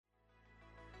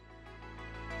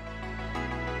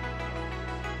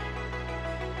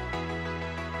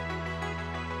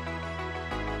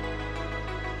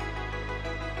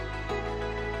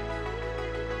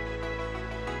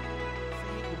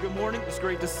good morning. It's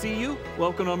great to see you.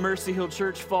 Welcome to Mercy Hill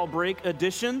Church Fall Break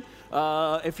Edition.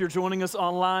 If you're joining us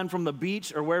online from the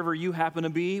beach or wherever you happen to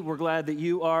be, we're glad that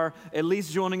you are at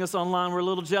least joining us online. We're a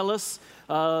little jealous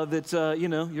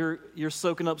that you're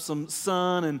soaking up some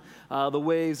sun and the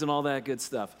waves and all that good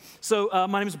stuff. So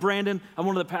my name is Brandon. I'm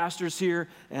one of the pastors here,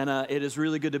 and it is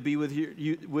really good to be with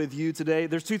you today.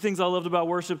 There's two things I loved about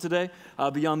worship today,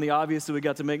 beyond the obvious that we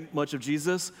got to make much of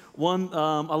Jesus. One,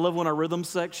 I love when our rhythm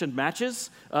section matches,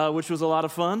 which was a lot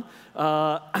of fun.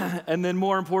 And then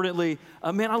more importantly,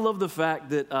 I love the fact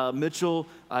that Mitchell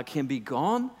can be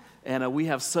gone, and we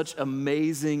have such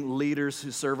amazing leaders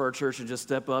who serve our church and just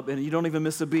step up, and you don't even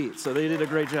miss a beat. So they did a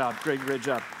great job, great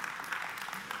job.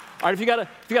 All right, if you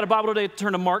got a Bible today,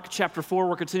 turn to Mark chapter 4.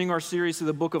 We're continuing our series through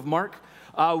the book of Mark.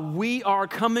 We are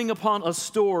coming upon a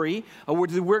story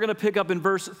we're going to pick up in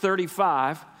verse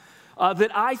 35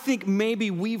 that I think maybe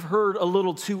we've heard a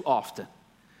little too often.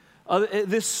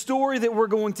 This story that we're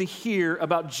going to hear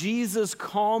about Jesus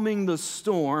calming the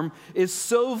storm is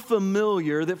so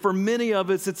familiar that for many of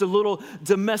us it's a little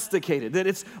domesticated, that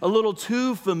it's a little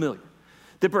too familiar.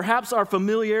 That perhaps our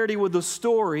familiarity with the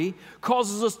story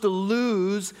causes us to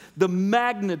lose the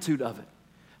magnitude of it.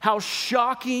 How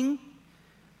shocking,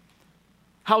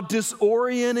 how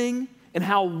disorienting, and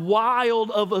how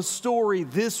wild of a story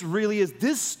this really is.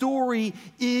 This story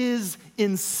is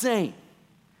insane.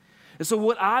 And so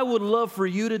what I would love for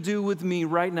you to do with me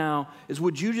right now is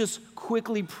would you just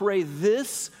quickly pray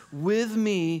this with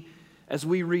me as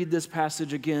we read this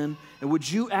passage again? And would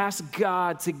you ask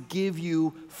God to give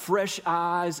you fresh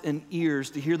eyes and ears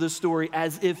to hear this story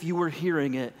as if you were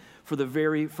hearing it for the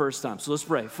very first time? So let's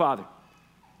pray. Father,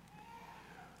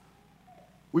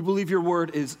 we believe your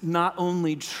word is not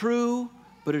only true,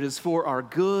 but it is for our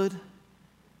good.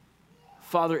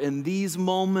 Father, in these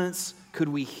moments, could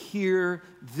we hear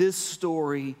this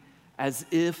story as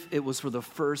if it was for the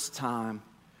first time?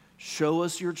 Show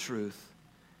us your truth.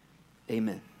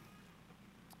 Amen.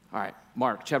 All right,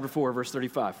 Mark chapter 4, verse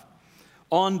 35.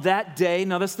 On that day,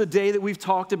 now that's the day that we've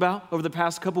talked about over the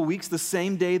past couple weeks, the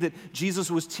same day that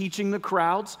Jesus was teaching the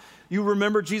crowds. You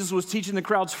remember Jesus was teaching the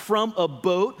crowds from a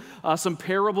boat, some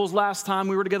parables last time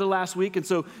we were together last week, and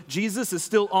so Jesus is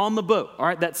still on the boat. All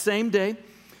right, that same day,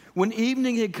 when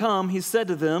evening had come, he said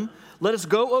to them, "Let us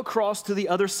go across to the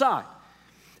other side."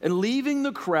 And leaving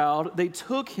the crowd, they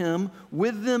took him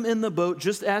with them in the boat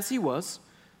just as he was,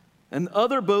 and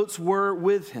other boats were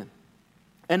with him.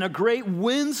 And a great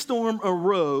windstorm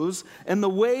arose, and the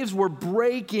waves were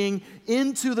breaking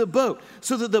into the boat,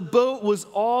 so that the boat was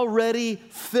already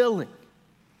filling.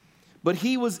 But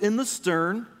he was in the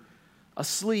stern,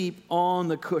 asleep on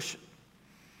the cushion.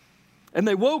 And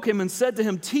they woke him and said to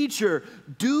him, "Teacher,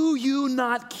 do you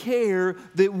not care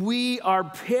that we are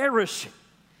perishing?"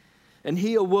 And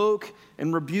he awoke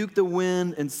and rebuked the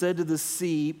wind and said to the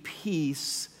sea,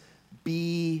 "Peace,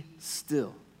 be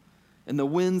still." And the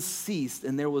wind ceased,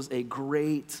 and there was a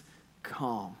great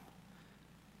calm.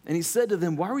 And he said to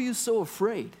them, "Why were you so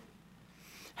afraid?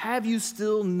 Have you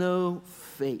still no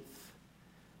faith?"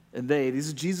 And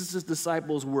these Jesus'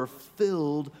 disciples, were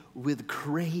filled with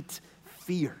great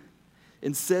fear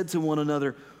and said to one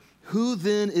another, "Who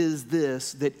then is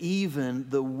this that even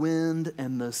the wind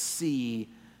and the sea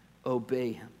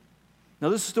obey him?" Now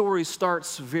this story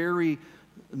starts very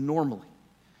normally.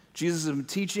 Jesus has been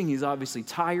teaching. He's obviously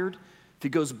tired. If he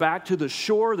goes back to the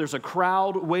shore, there's a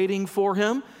crowd waiting for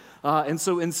him. And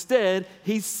so instead,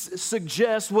 he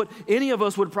suggests what any of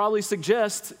us would probably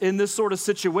suggest in this sort of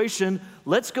situation.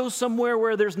 Let's go somewhere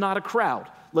where there's not a crowd.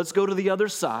 Let's go to the other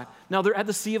side. Now, they're at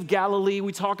the Sea of Galilee.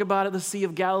 We talk about it, the Sea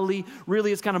of Galilee.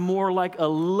 Really, it's kind of more like a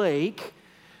lake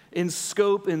in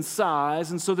scope and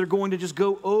size. And so they're going to just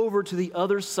go over to the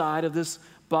other side of this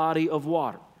body of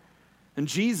water. And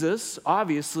Jesus,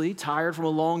 obviously tired from a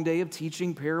long day of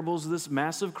teaching parables to this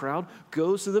massive crowd,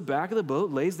 goes to the back of the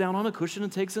boat, lays down on a cushion,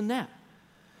 and takes a nap.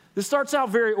 This starts out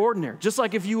very ordinary, just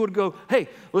like if you would go, "Hey,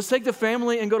 let's take the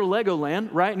family and go to Legoland,"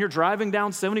 right? And you're driving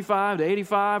down 75 to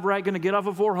 85, right? Going to get off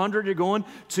of 400, you're going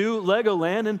to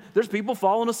Legoland, and there's people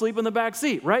falling asleep in the back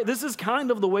seat, right? This is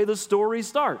kind of the way the story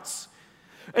starts.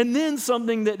 And then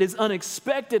something that is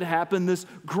unexpected happened. This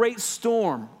great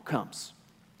storm comes.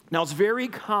 Now, it's very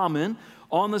common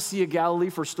on the Sea of Galilee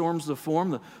for storms to form.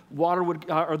 The water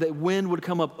the wind would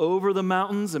come up over the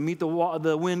mountains and meet the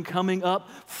wind coming up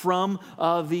from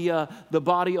the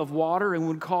body of water, and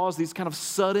would cause these kind of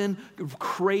sudden,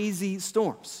 crazy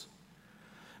storms.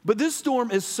 But this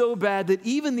storm is so bad that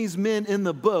even these men in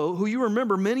the boat, who you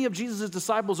remember, many of Jesus'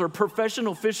 disciples are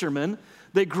professional fishermen.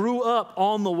 They grew up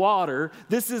on the water.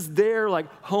 This is their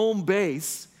home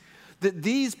base. that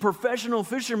these professional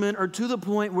fishermen are to the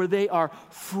point where they are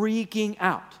freaking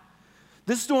out.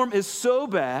 This storm is so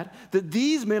bad that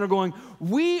these men are going,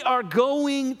 we are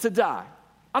going to die.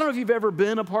 I don't know if you've ever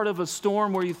been a part of a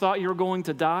storm where you thought you were going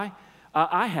to die.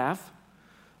 I have.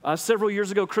 Several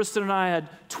years ago, Kristen and I had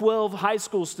 12 high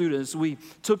school students. We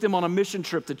took them on a mission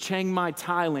trip to Chiang Mai,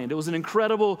 Thailand. It was an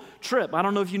incredible trip. I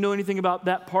don't know if you know anything about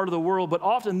that part of the world, but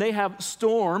often they have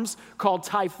storms called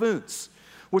typhoons,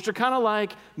 which are kind of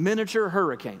like miniature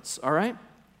hurricanes, all right?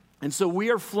 And so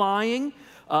we are flying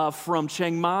from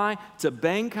Chiang Mai to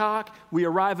Bangkok. We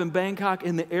arrive in Bangkok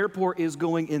and the airport is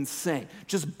going insane.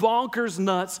 Just bonkers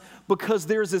nuts because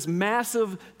there's this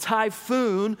massive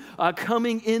typhoon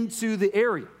coming into the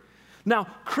area. Now,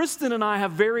 Kristen and I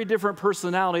have very different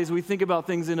personalities. We think about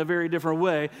things in a very different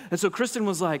way. And so Kristen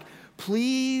was like,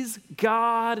 please,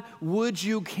 God, would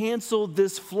you cancel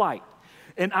this flight?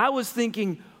 And I was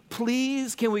thinking,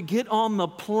 please, can we get on the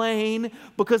plane?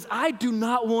 Because I do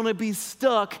not want to be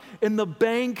stuck in the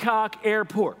Bangkok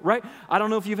airport, right? I don't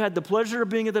know if you've had the pleasure of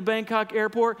being at the Bangkok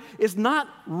airport. It's not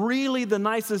really the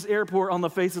nicest airport on the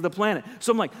face of the planet.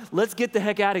 So I'm like, let's get the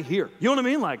heck out of here. You know what I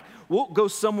mean? Like, we'll go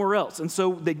somewhere else. And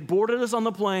so they boarded us on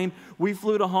the plane. We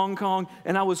flew to Hong Kong,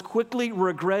 and I was quickly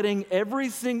regretting every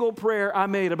single prayer I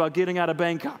made about getting out of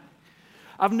Bangkok.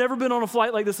 I've never been on a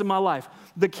flight like this in my life.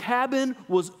 The cabin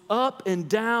was up and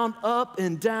down, up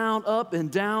and down, up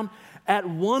and down. At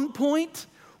one point,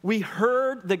 we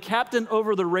heard the captain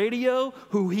over the radio,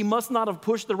 who he must not have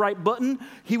pushed the right button.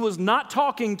 He was not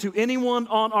talking to anyone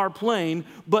on our plane,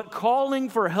 but calling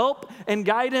for help and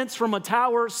guidance from a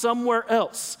tower somewhere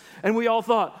else. And we all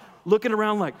thought, looking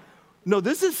around like, no,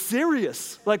 this is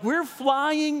serious. Like, we're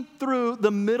flying through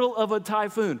the middle of a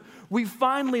typhoon. We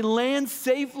finally land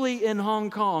safely in Hong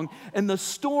Kong, and the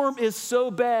storm is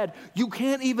so bad, you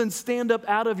can't even stand up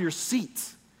out of your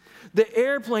seats. The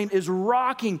airplane is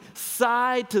rocking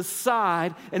side to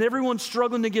side, and everyone's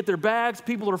struggling to get their bags.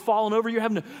 People are falling over.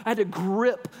 I had to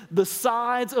grip the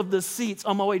sides of the seats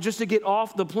on my way just to get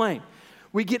off the plane.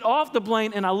 We get off the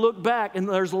plane, and I look back, and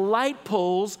there's light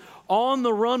poles on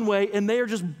the runway, and they are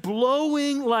just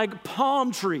blowing like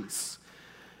palm trees.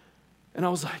 And I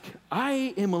was like,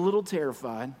 I am a little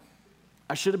terrified.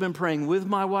 I should have been praying with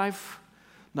my wife,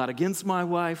 not against my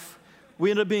wife.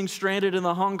 We ended up being stranded in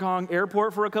the Hong Kong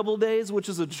airport for a couple of days, which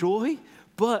is a joy.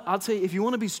 But I'll tell you, if you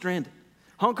want to be stranded,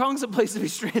 Hong Kong's a place to be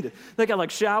stranded. They got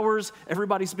like showers.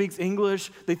 Everybody speaks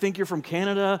English. They think you're from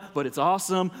Canada, but it's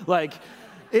awesome. Like,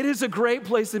 it is a great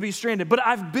place to be stranded. But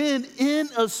I've been in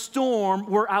a storm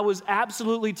where I was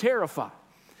absolutely terrified.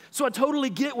 So I totally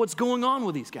get what's going on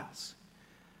with these guys.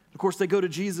 Of course, they go to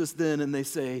Jesus then and they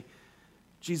say,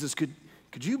 Jesus, could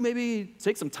you maybe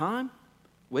take some time,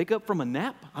 wake up from a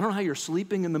nap? I don't know how you're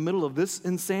sleeping in the middle of this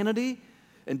insanity,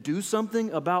 and do something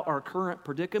about our current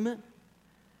predicament.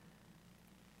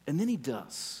 And then he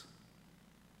does.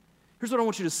 Here's what I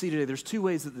want you to see today. There's two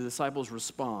ways that the disciples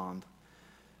respond.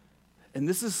 And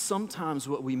this is sometimes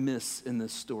what we miss in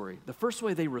this story. The first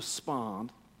way they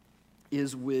respond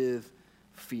is with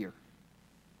fear.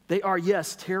 They are,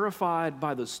 yes, terrified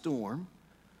by the storm.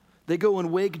 They go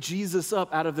and wake Jesus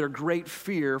up out of their great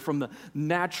fear from the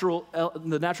natural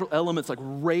elements like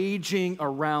raging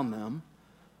around them.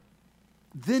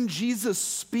 Then Jesus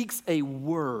speaks a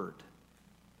word.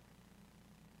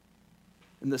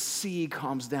 And the sea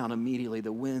calms down immediately.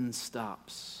 The wind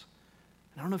stops.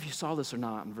 And I don't know if you saw this or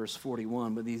not in verse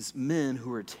 41, but these men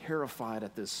who are terrified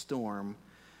at this storm,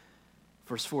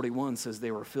 verse 41 says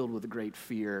they were filled with great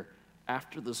fear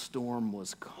after the storm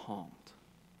was calmed.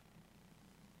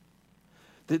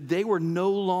 That they were no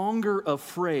longer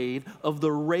afraid of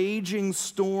the raging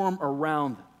storm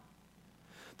around them.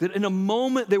 That in a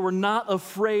moment they were not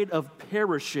afraid of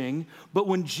perishing, but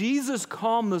when Jesus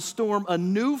calmed the storm, a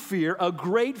new fear, a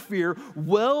great fear,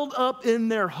 welled up in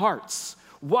their hearts.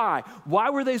 Why? Why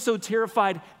were they so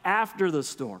terrified after the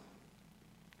storm?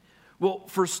 Well,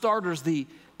 for starters, the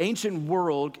ancient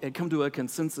world had come to a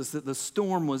consensus that the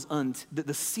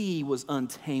sea was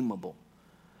untamable.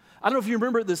 I don't know if you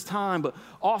remember at this time, but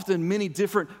often many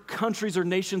different countries or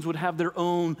nations would have their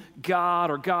own god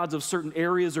or gods of certain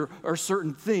areas or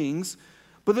certain things.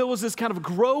 But there was this kind of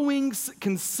growing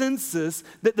consensus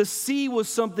that the sea was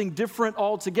something different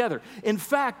altogether. In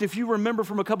fact, if you remember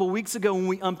from a couple weeks ago when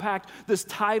we unpacked this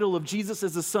title of Jesus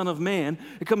as the Son of Man,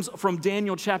 it comes from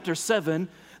Daniel chapter 7.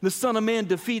 The Son of Man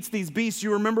defeats these beasts.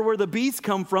 You remember where the beasts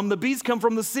come from? The beasts come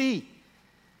from the sea.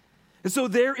 And so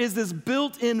there is this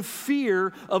built-in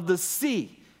fear of the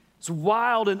sea. It's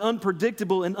wild and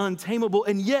unpredictable and untamable,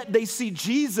 and yet they see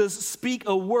Jesus speak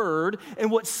a word,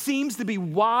 and what seems to be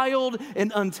wild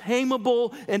and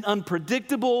untamable and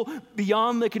unpredictable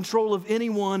beyond the control of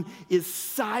anyone is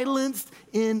silenced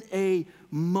in a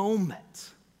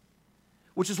moment.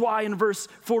 Which is why in verse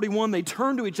 41 they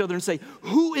turn to each other and say,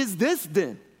 "Who is this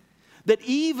then, that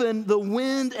even the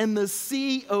wind and the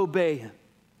sea obey him?"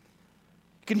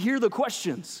 You can hear the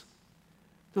questions.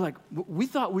 They're like, "We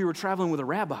thought we were traveling with a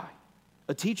rabbi,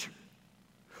 a teacher.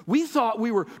 We thought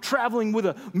we were traveling with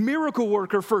a miracle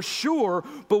worker for sure,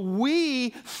 but we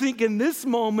think in this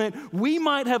moment we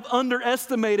might have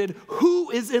underestimated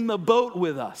who is in the boat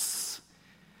with us.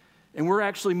 And we're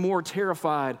actually more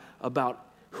terrified about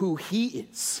who he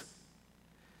is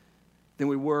than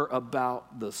we were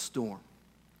about the storm.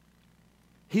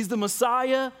 He's the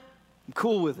Messiah, I'm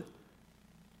cool with it.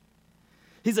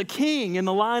 He's a king in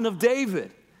the line of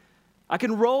David. I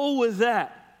can roll with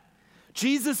that.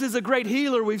 Jesus is a great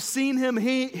healer. We've seen him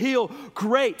heal.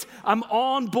 Great. I'm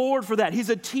on board for that. He's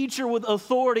a teacher with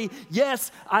authority.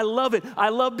 Yes, I love it. I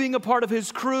love being a part of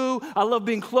his crew. I love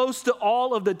being close to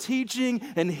all of the teaching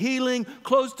and healing,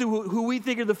 close to who we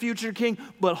think are the future king.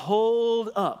 But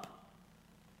hold up.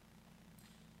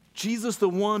 Jesus, the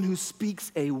one who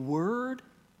speaks a word,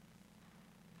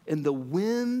 and the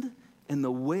wind and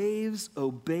the waves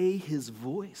obey his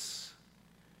voice.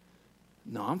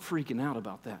 No, I'm freaking out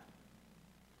about that.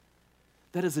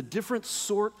 That is a different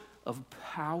sort of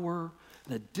power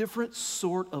and a different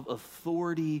sort of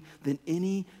authority than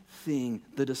anything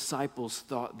the disciples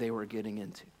thought they were getting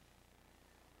into.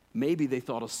 Maybe they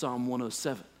thought of Psalm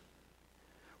 107,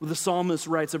 where the psalmist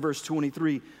writes in verse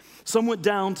 23, "Some went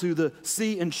down to the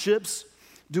sea in ships,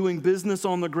 doing business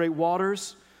on the great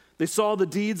waters. They saw the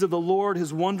deeds of the Lord,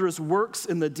 his wondrous works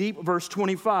in the deep." Verse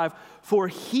 25, "For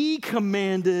he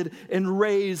commanded and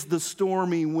raised the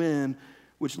stormy wind,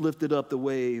 which lifted up the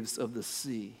waves of the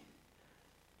sea."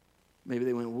 Maybe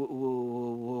they went, whoa, whoa,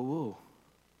 whoa, whoa, whoa.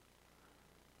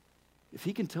 If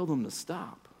he can tell them to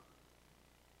stop,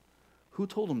 who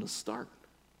told them to start?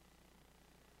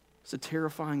 It's a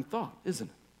terrifying thought, isn't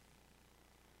it?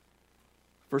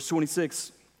 Verse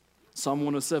 26, Psalm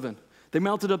 107. "They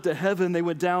mounted up to heaven, they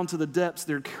went down to the depths.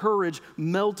 Their courage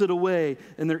melted away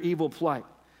in their evil plight.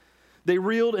 They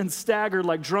reeled and staggered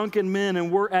like drunken men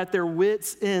and were at their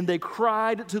wits' end. They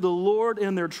cried to the Lord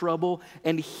in their trouble,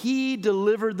 and he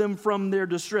delivered them from their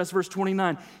distress." Verse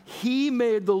 29, "He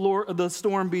made the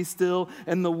storm be still,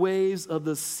 and the waves of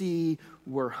the sea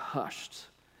were hushed.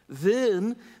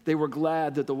 Then they were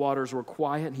glad that the waters were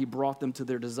quiet, and he brought them to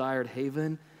their desired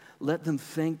haven. Let them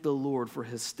thank the Lord for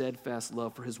his steadfast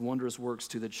love, for his wondrous works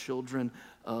to the children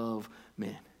of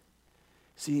men."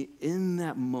 See, in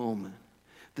that moment,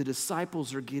 the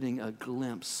disciples are getting a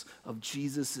glimpse of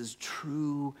Jesus'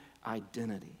 true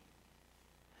identity.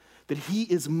 That he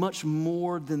is much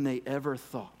more than they ever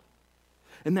thought.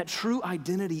 And that true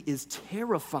identity is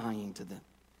terrifying to them.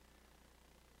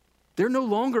 They're no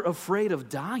longer afraid of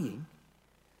dying.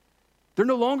 They're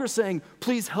no longer saying,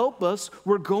 "Please help us,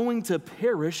 we're going to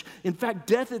perish." In fact,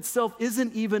 death itself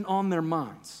isn't even on their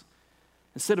minds.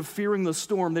 Instead of fearing the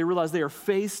storm, they realize they are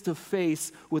face to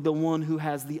face with the one who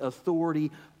has the authority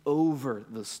over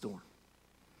the storm.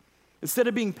 Instead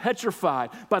of being petrified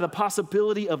by the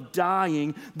possibility of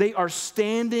dying, they are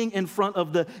standing in front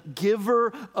of the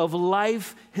giver of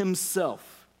life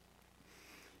himself.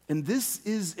 And this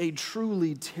is a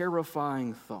truly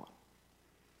terrifying thought.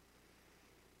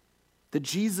 That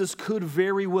Jesus could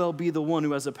very well be the one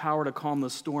who has the power to calm the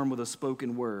storm with a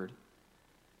spoken word.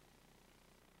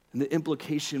 And the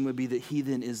implication would be that he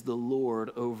then is the Lord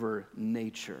over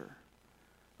nature,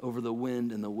 over the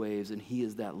wind and the waves, and he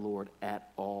is that Lord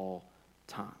at all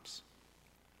times.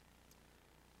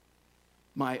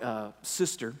 My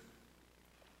sister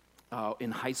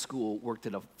in high school worked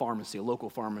at a pharmacy, a local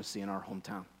pharmacy in our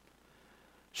hometown.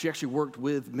 She actually worked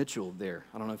with Mitchell there.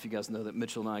 I don't know if you guys know that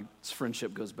Mitchell and I's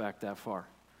friendship goes back that far.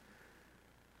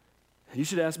 You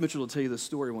should ask Mitchell to tell you this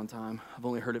story one time. I've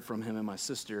only heard it from him and my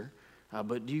sister.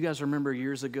 But do you guys remember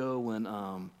years ago when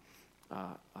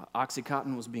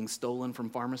OxyContin was being stolen from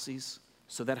pharmacies?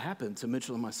 So that happened to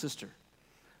Mitchell and my sister.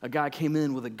 A guy came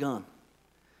in with a gun,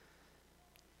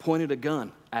 pointed a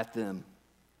gun at them,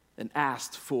 and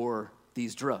asked for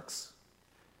these drugs.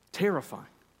 Terrifying,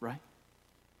 right?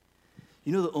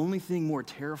 You know the only thing more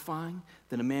terrifying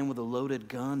than a man with a loaded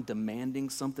gun demanding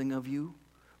something of you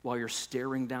while you're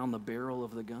staring down the barrel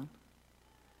of the gun?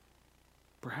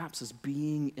 Perhaps is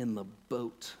being in the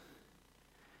boat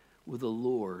with a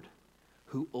Lord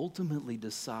who ultimately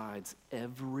decides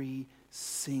every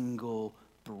single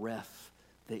breath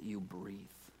that you breathe.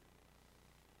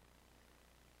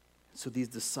 So these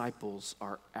disciples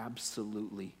are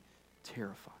absolutely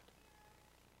terrified.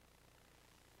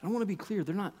 I want to be clear,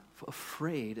 they're not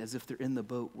afraid as if they're in the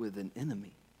boat with an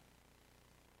enemy.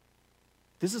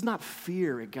 This is not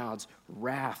fear at God's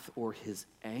wrath or his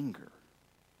anger.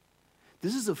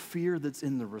 This is a fear that's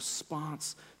in the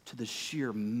response to the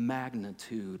sheer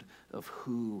magnitude of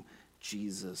who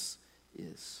Jesus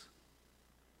is.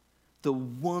 The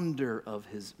wonder of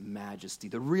his majesty,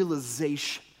 the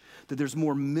realization that there's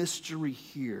more mystery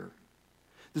here,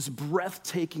 this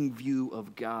breathtaking view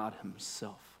of God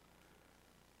himself.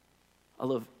 I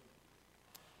love,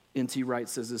 N.T. Wright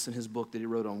says this in his book that he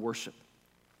wrote on worship.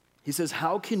 He says,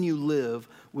 how can you live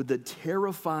with the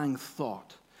terrifying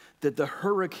thought that the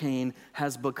hurricane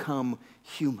has become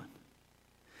human?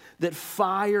 That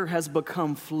fire has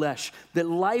become flesh, that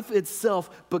life itself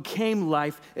became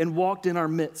life and walked in our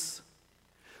midst.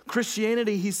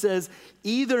 Christianity, he says,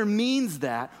 either means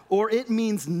that or it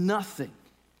means nothing.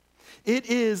 It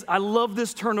is, I love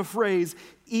this turn of phrase,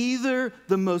 either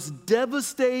the most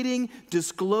devastating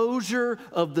disclosure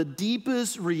of the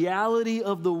deepest reality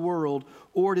of the world,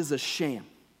 or it is a sham,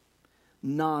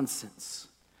 nonsense,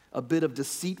 a bit of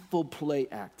deceitful play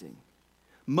acting.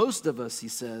 Most of us, he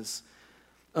says,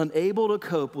 unable to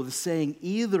cope with saying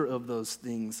either of those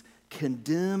things,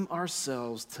 condemn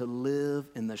ourselves to live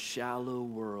in the shallow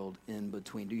world in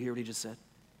between. Do you hear what he just said?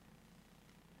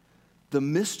 The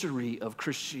mystery of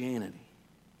Christianity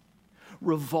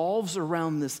revolves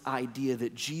around this idea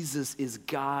that Jesus is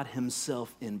God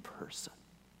himself in person.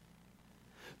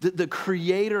 The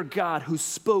creator God who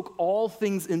spoke all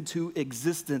things into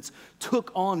existence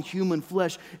took on human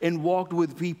flesh and walked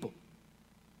with people.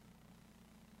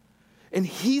 And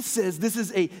he says this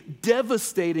is a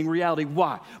devastating reality.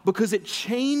 Why? Because it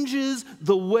changes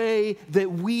the way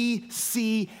that we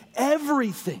see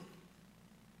everything.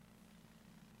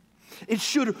 It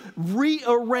should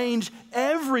rearrange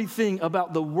everything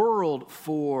about the world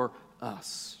for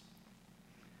us.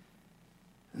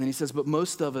 And then he says, but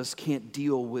most of us can't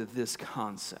deal with this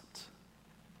concept.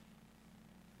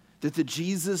 That the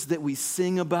Jesus that we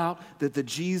sing about, that the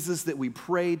Jesus that we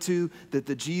pray to, that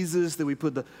the Jesus that we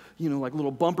put the, like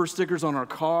little bumper stickers on our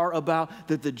car about,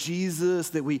 that the Jesus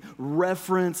that we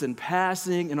reference in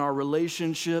passing in our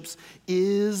relationships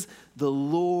is the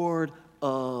Lord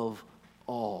of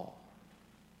all.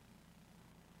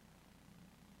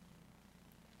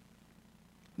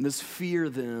 And this fear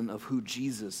then of who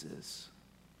Jesus is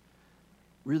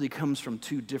really comes from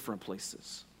two different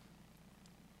places.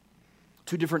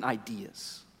 Two different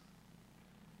ideas.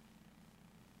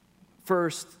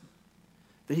 First,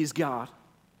 that he's God,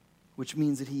 which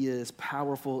means that he is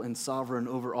powerful and sovereign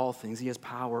over all things. He has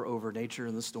power over nature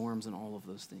and the storms and all of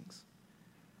those things.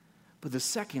 But the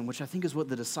second, which I think is what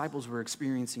the disciples were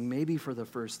experiencing maybe for the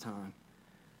first time,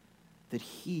 that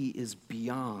he is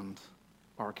beyond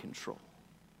our control.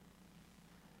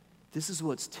 This is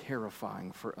what's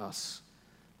terrifying for us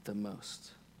the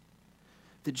most.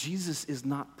 That Jesus is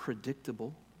not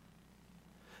predictable,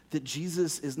 that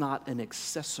Jesus is not an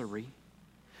accessory,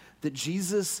 that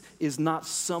Jesus is not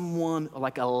someone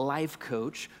like a life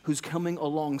coach who's coming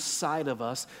alongside of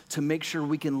us to make sure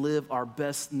we can live our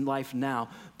best life now,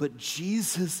 but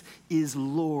Jesus is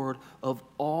Lord of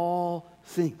all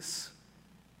things.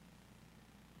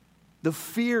 The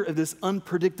fear of this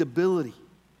unpredictability,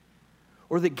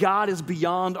 or that God is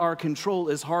beyond our control,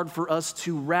 is hard for us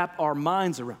to wrap our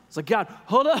minds around. It's like, God,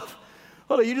 hold up,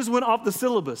 you just went off the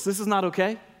syllabus. This is not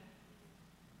okay.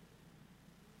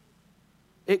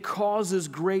 It causes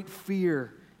great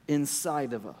fear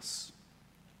inside of us.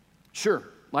 Sure,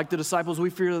 like the disciples, we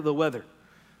fear the weather.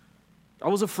 I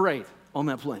was afraid on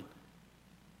that plane.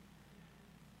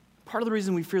 Part of the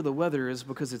reason we fear the weather is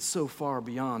because it's so far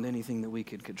beyond anything that we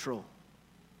can control.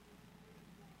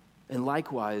 And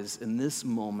likewise, in this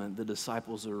moment, the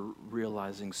disciples are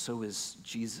realizing so is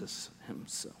Jesus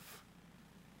himself.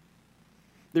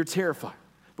 They're terrified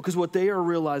because what they are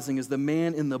realizing is the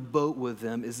man in the boat with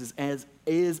them is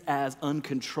as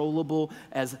uncontrollable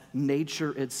as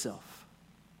nature itself.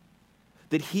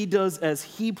 That he does as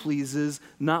he pleases,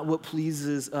 not what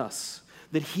pleases us.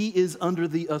 That he is under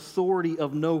the authority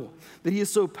of no one, that he is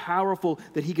so powerful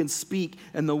that he can speak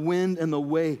and the wind and the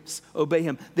waves obey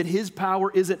him, that his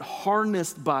power isn't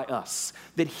harnessed by us,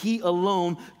 that he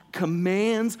alone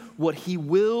commands what he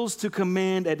wills to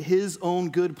command at his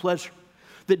own good pleasure,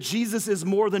 that Jesus is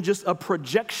more than just a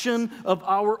projection of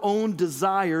our own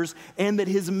desires, and that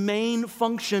his main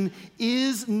function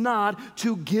is not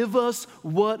to give us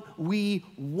what we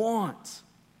want.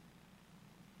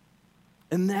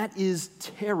 And that is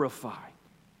terrifying.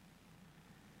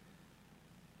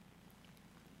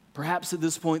 Perhaps at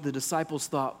this point, the disciples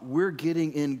thought, we're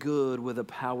getting in good with a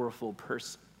powerful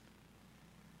person.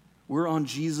 We're on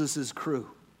Jesus' crew.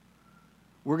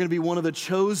 We're going to be one of the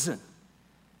chosen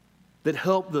that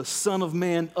help the Son of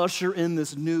Man usher in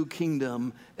this new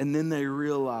kingdom. And then they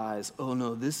realize, oh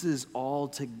no, this is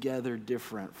altogether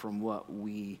different from what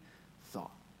we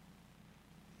thought.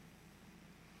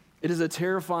 It is a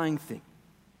terrifying thing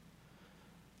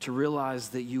to realize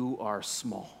that you are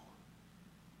small,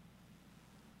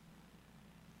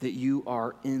 that you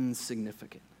are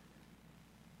insignificant,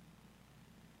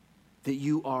 that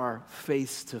you are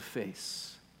face to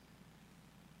face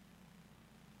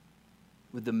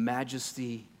with the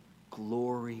majesty,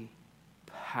 glory,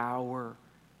 power,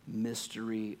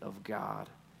 mystery of God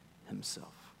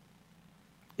himself.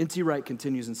 N.T. Wright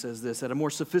continues and says this, at a more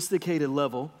sophisticated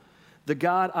level, the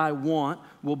God I want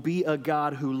will be a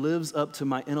God who lives up to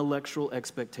my intellectual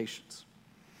expectations.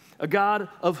 A God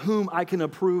of whom I can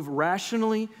approve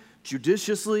rationally,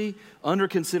 judiciously, under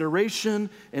consideration,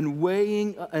 and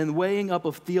weighing up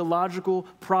of theological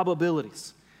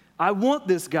probabilities. I want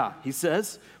this God, he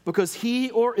says, because he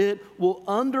or it will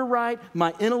underwrite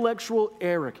my intellectual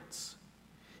arrogance.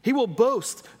 He will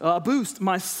boost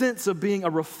my sense of being a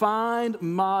refined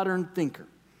modern thinker.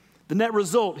 The net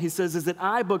result, he says, is that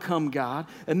I become God,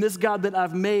 and this God that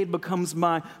I've made becomes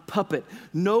my puppet.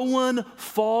 No one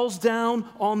falls down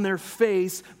on their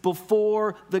face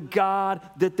before the God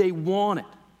that they wanted.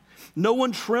 No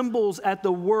one trembles at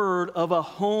the word of a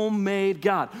homemade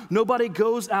God. Nobody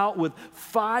goes out with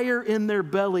fire in their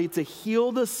belly to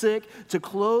heal the sick, to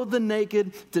clothe the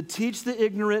naked, to teach the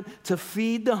ignorant, to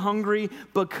feed the hungry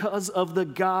because of the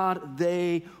God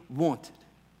they wanted.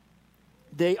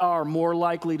 They are more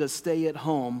likely to stay at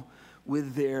home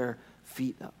with their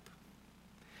feet up.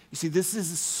 You see, this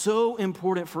is so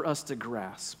important for us to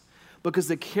grasp because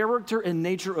the character and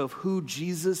nature of who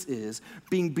Jesus is,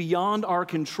 being beyond our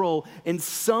control and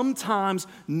sometimes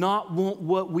not want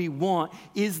what we want,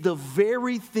 is the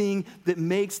very thing that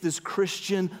makes this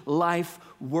Christian life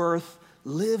worth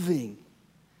living.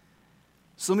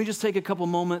 So let me just take a couple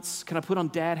moments. Can I put on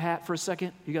dad hat for a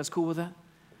second? You guys cool with that?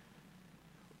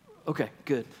 Okay,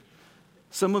 good.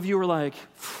 Some of you are like,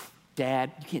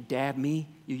 Dad, you can't dad me,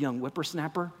 you young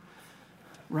whippersnapper,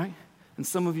 right? And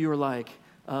some of you are like,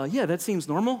 yeah, that seems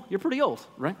normal. You're pretty old,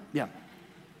 right? Yeah.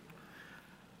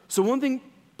 So one thing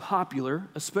popular,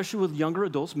 especially with younger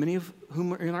adults, many of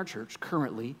whom are in our church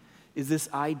currently, is this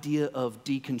idea of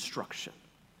deconstruction.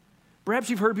 Perhaps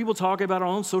you've heard people talk about it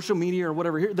on social media or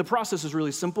whatever. Here, the process is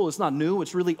really simple. It's not new.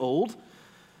 It's really old.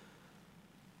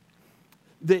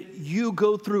 That you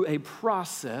go through a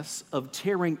process of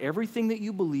tearing everything that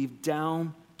you believe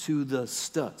down to the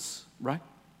studs, right?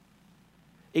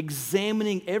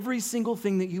 Examining every single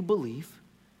thing that you believe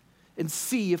and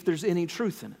see if there's any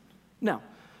truth in it. Now,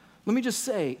 let me just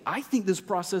say, I think this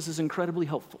process is incredibly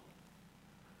helpful.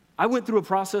 I went through a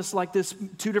process like this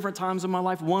 2 different times in my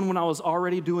life. One when I was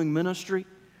already doing ministry,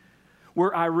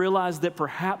 where I realized that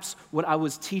perhaps what I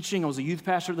was teaching, I was a youth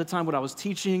pastor at the time, what I was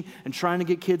teaching and trying to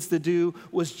get kids to do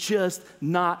was just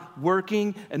not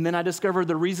working. And then I discovered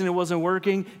the reason it wasn't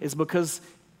working is because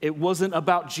it wasn't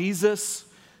about Jesus.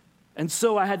 And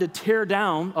so I had to tear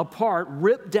down, apart,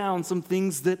 rip down some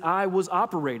things that I was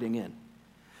operating in.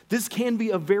 This can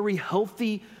be a very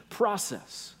healthy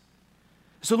process.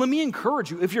 So let me encourage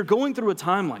you, if you're going through a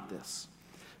time like this,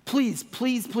 please,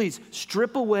 please, please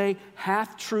strip away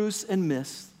half-truths and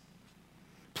myths.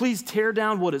 Please tear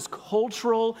down what is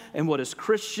cultural and what is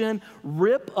Christian.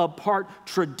 Rip apart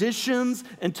traditions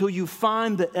until you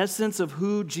find the essence of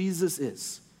who Jesus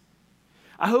is.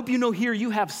 I hope you know here you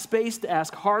have space to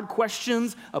ask hard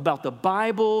questions about the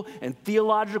Bible and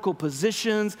theological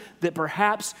positions that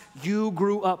perhaps you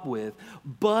grew up with.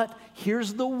 But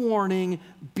here's the warning,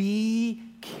 be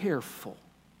careful.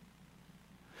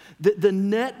 The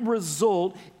net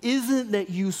result isn't that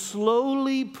you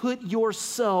slowly put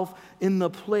yourself in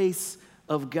the place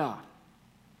of God.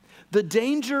 The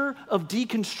danger of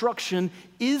deconstruction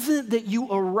isn't that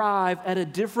you arrive at a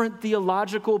different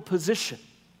theological position.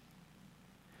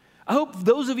 I hope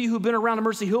those of you who've been around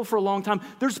Mercy Hill for a long time,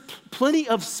 there's plenty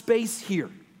of space here.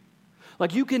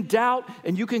 Like you can doubt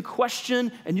and you can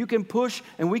question and you can push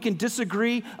and we can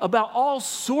disagree about all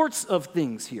sorts of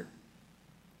things here.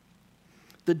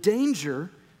 The danger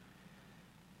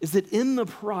is that in the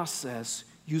process,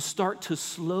 you start to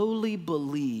slowly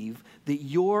believe that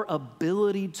your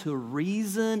ability to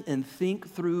reason and think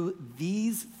through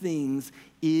these things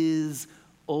is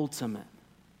ultimate.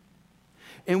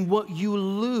 And what you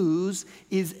lose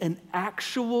is an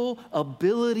actual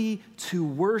ability to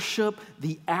worship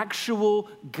the actual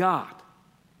God.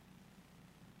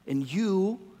 And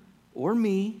you or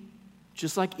me,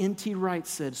 just like N.T. Wright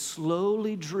said,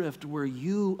 slowly drift where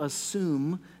you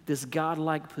assume this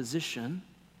God-like position,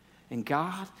 and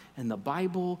God and the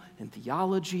Bible and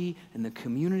theology and the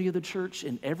community of the church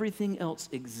and everything else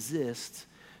exists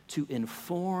to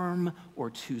inform or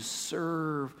to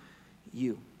serve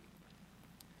you.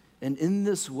 And in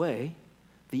this way,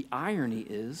 the irony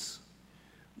is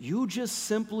you just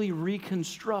simply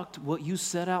reconstruct what you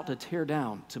set out to tear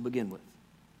down to begin with.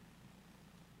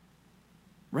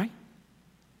 Right?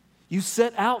 You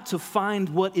set out to find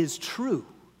what is true.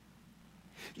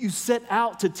 You set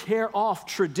out to tear off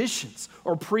traditions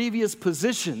or previous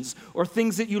positions or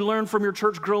things that you learned from your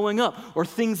church growing up or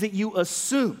things that you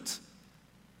assumed.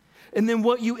 And then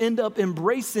what you end up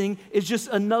embracing is just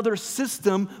another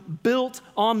system built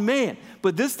on man.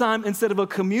 But this time, instead of a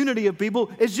community of people,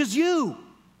 it's just you.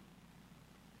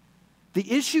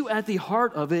 The issue at the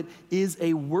heart of it is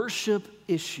a worship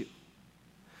issue.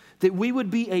 That we would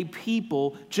be a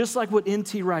people, just like what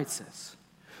N.T. Wright says,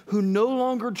 who no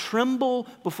longer tremble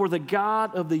before the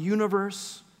God of the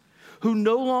universe, who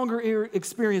no longer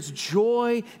experience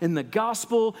joy in the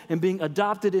gospel and being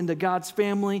adopted into God's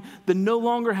family, that no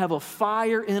longer have a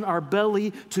fire in our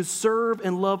belly to serve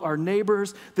and love our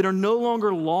neighbors, that are no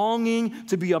longer longing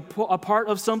to be a part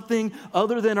of something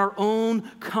other than our own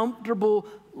comfortable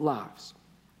lives.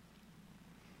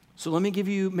 So let me give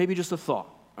you maybe just a thought,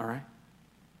 all right?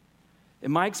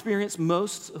 In my experience,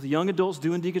 most of the young adults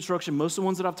doing deconstruction, most of the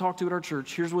ones that I've talked to at our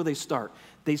church, here's where they start.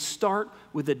 They start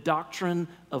with the doctrine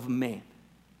of man.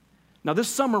 Now, this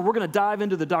summer, we're going to dive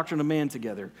into the doctrine of man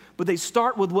together, but they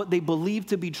start with what they believe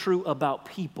to be true about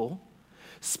people,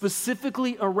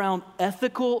 specifically around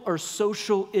ethical or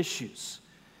social issues.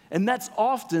 And that's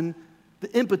often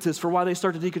the impetus for why they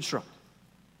start to deconstruct.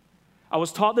 I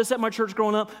was taught this at my church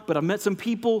growing up, but I met some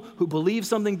people who believe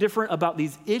something different about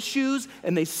these issues,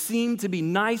 and they seem to be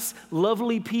nice,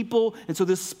 lovely people, and so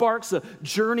this sparks a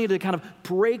journey to kind of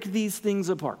break these things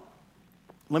apart.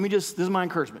 This is my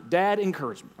encouragement. Dad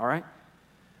encouragement, all right?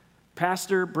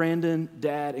 Pastor Brandon,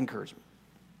 dad encouragement.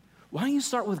 Why don't you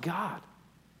start with God?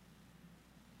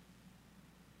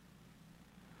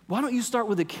 Why don't you start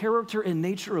with the character and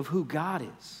nature of who God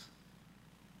is?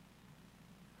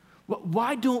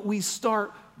 Why don't we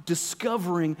start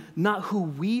discovering not who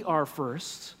we are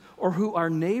first or who our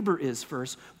neighbor is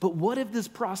first, but what if this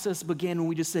process began when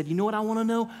we just said, you know what I want to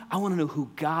know? I want to know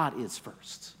who God is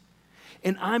first.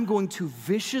 And I'm going to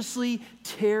viciously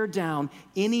tear down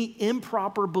any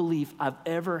improper belief I've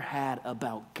ever had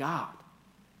about God.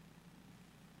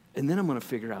 And then I'm going to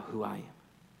figure out who I am.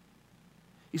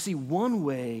 You see, one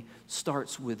way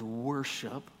starts with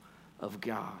worship of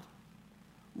God.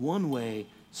 One way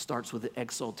starts with the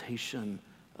exaltation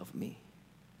of me.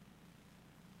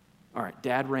 All right,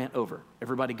 dad rant over.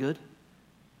 Everybody good?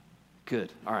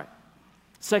 Good, all right.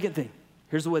 Second thing,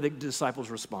 here's the way the disciples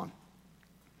respond.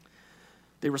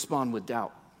 They respond with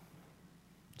doubt.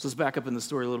 So let's back up in the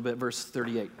story a little bit, verse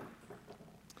 38.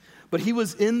 But he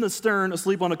was in the stern,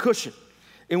 asleep on a cushion.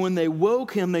 And when they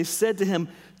woke him, they said to him,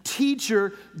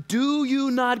 "Teacher, do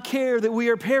you not care that we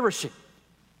are perishing?"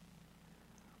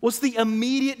 What's the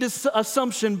immediate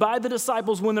assumption by the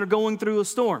disciples when they're going through a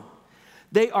storm?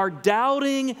 They are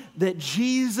doubting that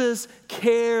Jesus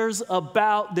cares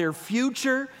about their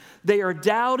future. They are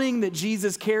doubting that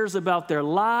Jesus cares about their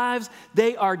lives.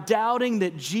 They are doubting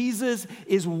that Jesus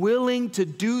is willing to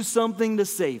do something to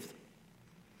save them.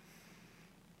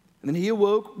 And then he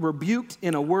awoke, rebuked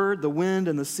in a word the wind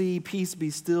and the sea, "Peace,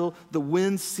 be still." The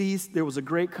wind ceased, there was a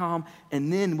great calm.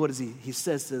 And then what is he? He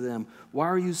says to them, "Why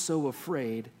are you so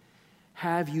afraid?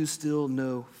 Have you still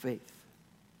no faith?"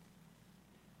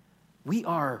 We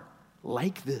are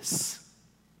like this.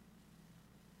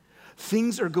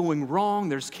 Things are going wrong,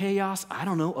 there's chaos, I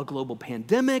don't know, a global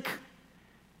pandemic.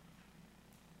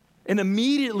 And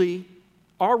immediately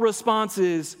our response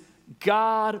is,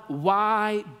 "God,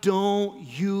 why don't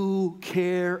you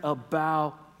care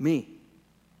about me?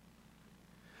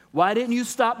 Why didn't you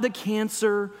stop the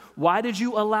cancer? Why did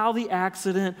you allow the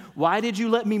accident? Why did you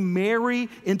let me marry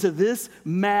into this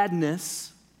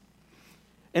madness?"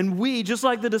 And we, just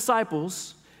like the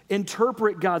disciples,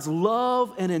 interpret God's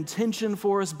love and intention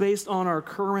for us based on our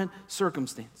current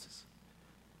circumstances.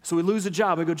 So we lose a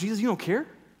job, we go, "Jesus, you don't care?"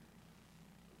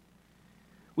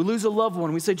 We lose a loved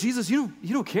one, we say, "Jesus, you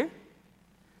don't care?"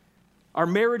 Our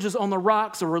marriage is on the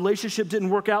rocks, a relationship didn't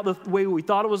work out the way we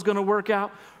thought it was going to work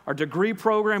out. Our degree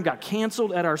program got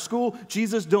canceled at our school.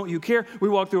 "Jesus, don't you care?" We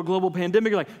walk through a global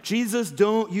pandemic, you're like, "Jesus,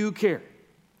 don't you care?"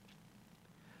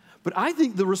 But I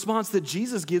think the response that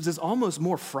Jesus gives is almost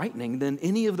more frightening than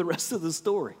any of the rest of the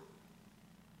story.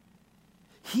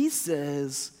 He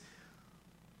says,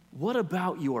 what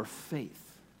about your faith?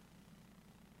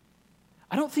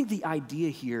 I don't think the idea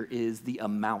here is the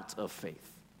amount of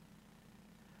faith.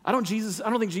 I don't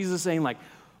think Jesus is saying like,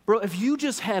 bro, if you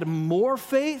just had more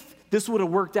faith, this would have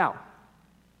worked out.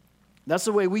 That's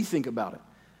the way we think about it.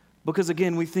 Because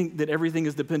again, we think that everything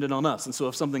is dependent on us. And so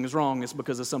if something is wrong, it's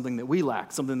because of something that we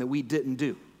lack, something that we didn't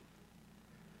do.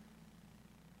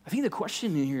 I think the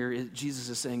question here Jesus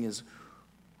is saying is,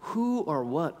 who or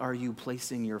what are you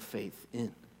placing your faith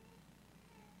in?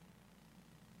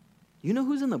 You know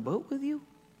who's in the boat with you?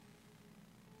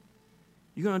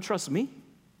 You going to trust me?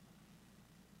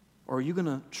 Or are you going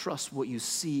to trust what you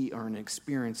see or are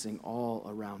experiencing all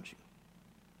around you?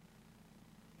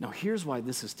 Now, here's why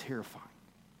this is terrifying.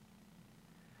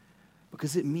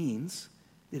 Because it means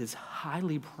it is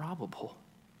highly probable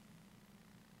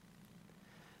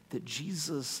that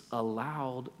Jesus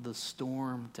allowed the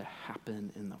storm to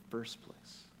happen in the first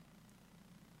place.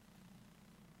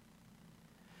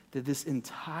 That this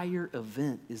entire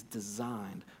event is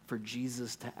designed for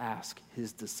Jesus to ask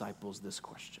his disciples this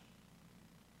question.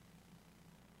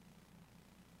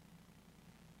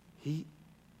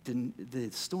 The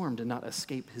storm did not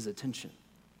escape his attention,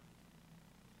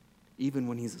 even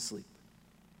when he's asleep.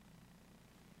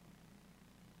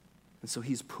 And so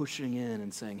he's pushing in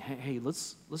and saying, hey,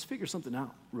 let's figure something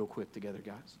out real quick together,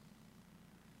 guys.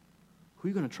 Who are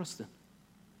you going to trust in?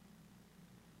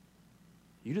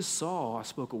 You just saw I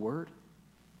spoke a word,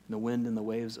 and the wind and the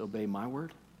waves obey my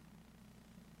word.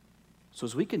 So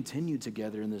as we continue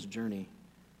together in this journey,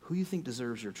 who do you think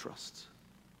deserves your trust?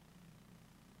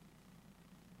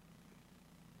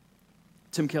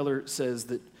 Tim Keller says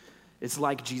that it's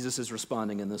like Jesus is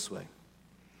responding in this way.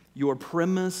 Your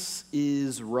premise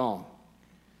is wrong.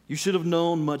 You should have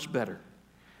known much better.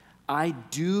 I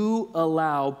do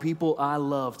allow people I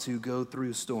love to go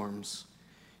through storms.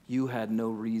 You had no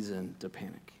reason to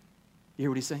panic. You hear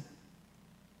what he's saying?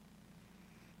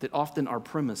 That often our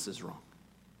premise is wrong.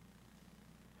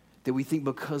 That we think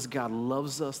because God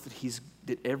loves us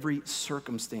that every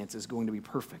circumstance is going to be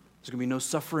perfect. There's going to be no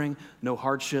suffering, no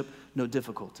hardship, no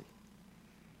difficulty.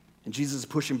 And Jesus is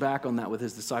pushing back on that with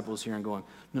his disciples here and going,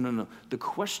 no. The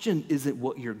question isn't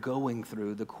what you're going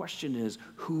through. The question is,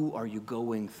 who are you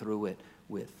going through it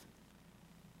with?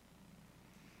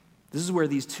 This is where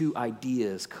these two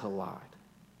ideas collide.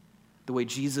 The way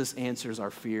Jesus answers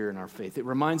our fear and our faith. It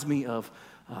reminds me of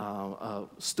a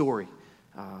story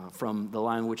from The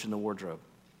Lion, Witch, and the Wardrobe.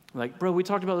 Like, bro, we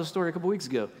talked about this story a couple weeks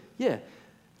ago. Yeah.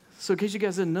 So in case you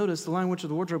guys didn't notice, The Lion, Witch, and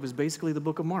the Wardrobe is basically the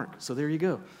book of Mark. So there you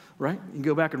go, right? You can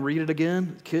go back and read it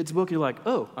again. Kids' book, you're like,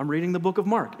 oh, I'm reading the book of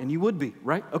Mark. And you would be,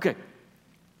 right? Okay.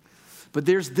 But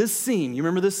there's this scene. You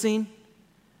remember this scene?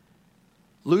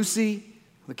 Lucy,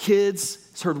 the kids,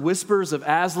 has heard whispers of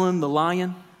Aslan, the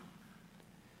lion.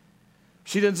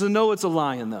 She doesn't know it's a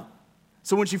lion, though.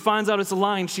 So when she finds out it's a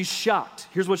lion, she's shocked.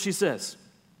 Here's what she says.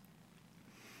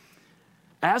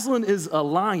 Aslan is a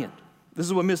lion. This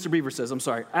is what Mr. Beaver says, I'm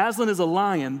sorry. Aslan is a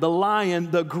lion,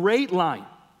 the great lion.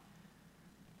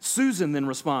 Susan then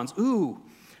responds, ooh,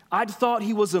 I'd thought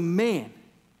he was a man.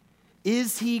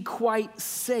 Is he quite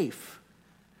safe?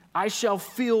 I shall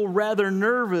feel rather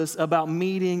nervous about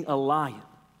meeting a lion.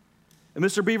 And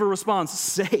Mr. Beaver responds,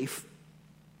 safe?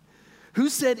 Who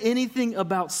said anything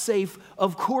about safe?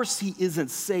 Of course he isn't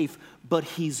safe, but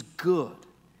he's good.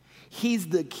 He's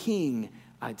the king,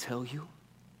 I tell you.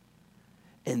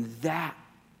 And that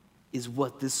is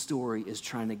what this story is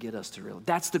trying to get us to realize.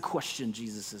 That's the question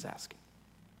Jesus is asking.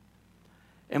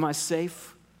 Am I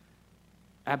safe?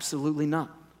 Absolutely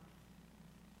not.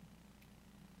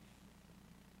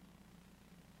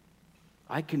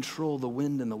 I control the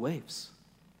wind and the waves.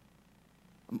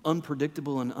 I'm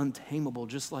unpredictable and untamable,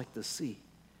 just like the sea.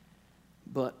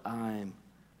 But I'm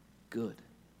good.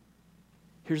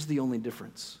 Here's the only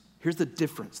difference. Here's the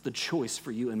difference, the choice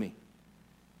for you and me.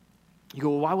 You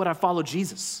go, well, why would I follow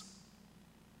Jesus?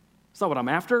 It's not what I'm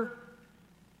after.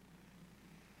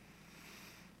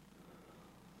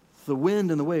 The wind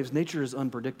and the waves, nature is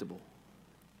unpredictable.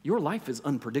 Your life is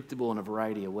unpredictable in a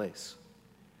variety of ways.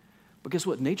 But guess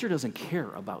what? Nature doesn't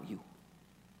care about you.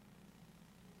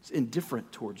 It's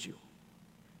indifferent towards you.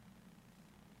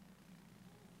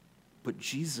 But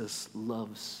Jesus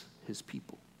loves his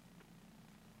people.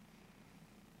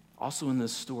 Also in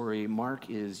this story,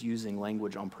 Mark is using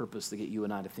language on purpose to get you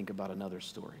and I to think about another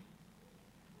story.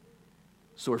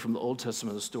 Story from the Old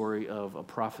Testament, the story of a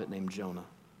prophet named Jonah.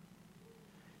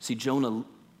 See, Jonah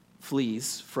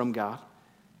flees from God.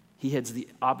 He heads the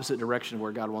opposite direction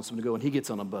where God wants him to go, and he gets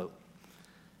on a boat.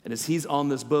 And as he's on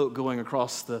this boat going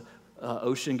across the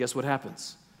ocean, guess what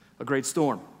happens? A great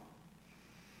storm.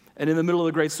 And in the middle of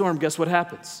the great storm, guess what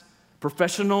happens?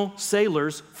 Professional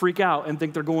sailors freak out and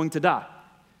think they're going to die.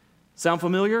 Sound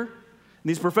familiar? And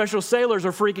these professional sailors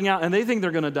are freaking out and they think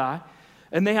they're going to die.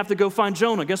 And they have to go find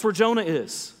Jonah. Guess where Jonah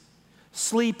is?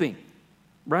 Sleeping,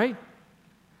 right?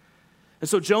 And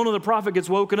so Jonah the prophet gets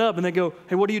woken up and they go,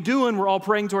 hey, what are you doing? We're all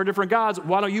praying to our different gods.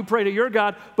 Why don't you pray to your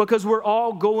God? Because we're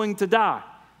all going to die.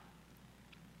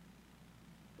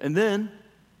 And then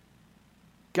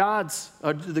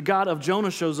the God of Jonah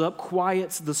shows up,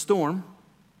 quiets the storm.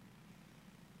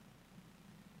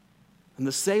 And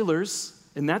the sailors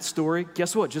in that story,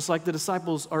 guess what? Just like the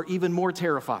disciples, are even more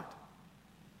terrified.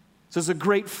 So it's a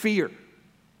great fear.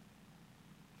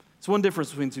 It's one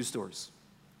difference between two stories.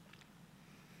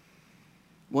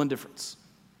 One difference.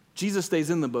 Jesus stays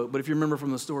in the boat, but if you remember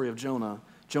from the story of Jonah,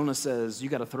 Jonah says, you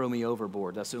got to throw me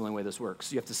overboard. That's the only way this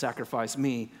works. You have to sacrifice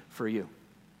me for you.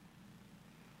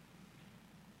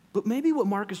 But maybe what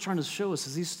Mark is trying to show us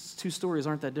is these two stories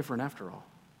aren't that different after all.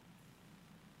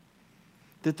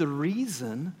 That the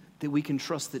reason that we can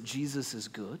trust that Jesus is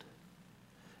good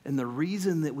and the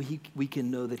reason that we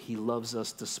can know that he loves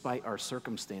us despite our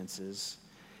circumstances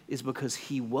is because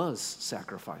he was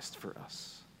sacrificed for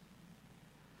us.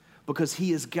 Because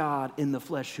he is God in the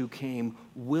flesh who came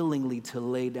willingly to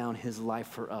lay down his life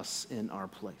for us in our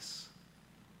place.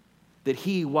 That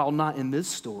he, while not in this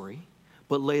story,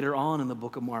 but later on in the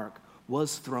book of Mark,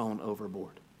 was thrown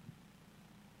overboard.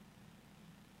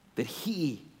 That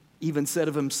he even said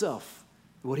of himself,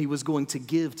 what he was going to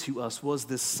give to us was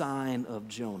this sign of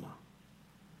Jonah.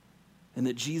 And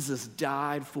that Jesus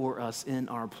died for us in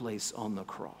our place on the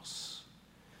cross.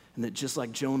 And that just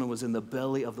like Jonah was in the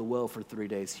belly of the whale for 3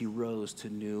 days, he rose to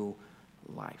new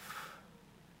life.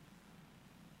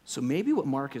 So maybe what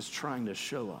Mark is trying to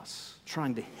show us,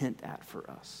 trying to hint at for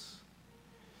us,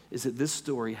 is that this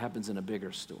story happens in a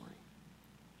bigger story.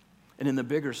 And in the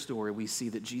bigger story, we see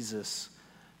that Jesus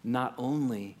not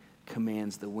only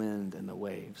commands the wind and the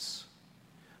waves,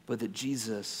 but that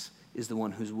Jesus is the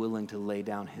one who's willing to lay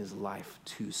down his life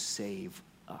to save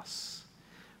us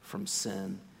from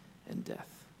sin and death.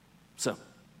 So,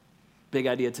 big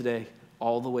idea today,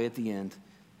 all the way at the end.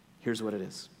 Here's what it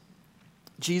is.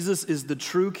 Jesus is the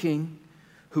true King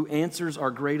who answers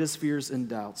our greatest fears and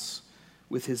doubts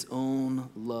with his own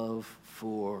love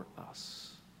for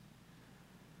us.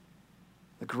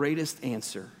 The greatest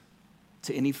answer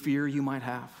to any fear you might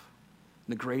have,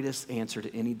 the greatest answer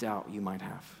to any doubt you might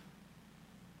have,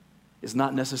 is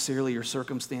not necessarily your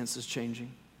circumstances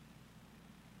changing,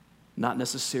 not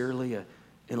necessarily an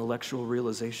intellectual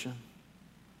realization,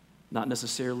 not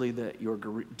necessarily that your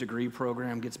degree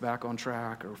program gets back on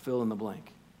track or fill in the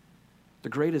blank. The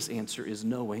greatest answer is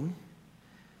knowing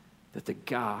that the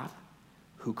God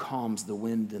who calms the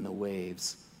wind and the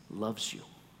waves loves you.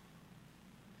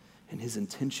 And his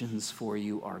intentions for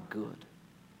you are good.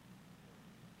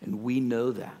 And we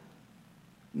know that,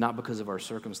 not because of our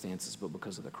circumstances, but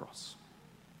because of the cross.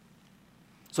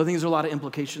 So I think there's a lot of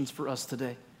implications for us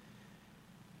today.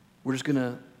 We're just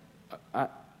going to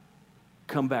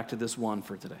come back to this one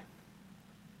for today.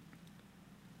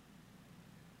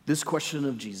 This question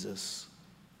of Jesus,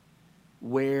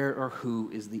 where or who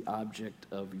is the object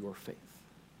of your faith?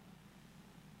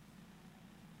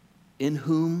 In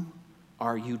whom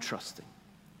are you trusting?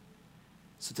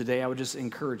 So today I would just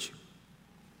encourage you,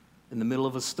 in the middle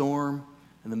of a storm,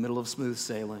 in the middle of smooth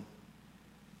sailing,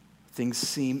 things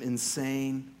seem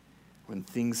insane, when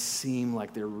things seem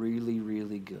like they're really,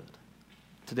 really good.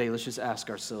 Today, let's just ask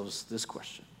ourselves this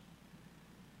question.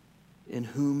 In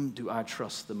whom do I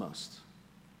trust the most?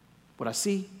 What I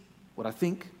see, what I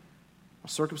think, my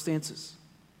circumstances,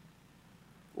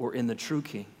 or in the true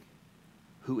King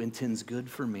who intends good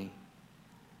for me,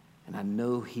 and I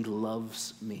know he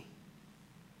loves me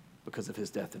because of his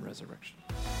death and resurrection.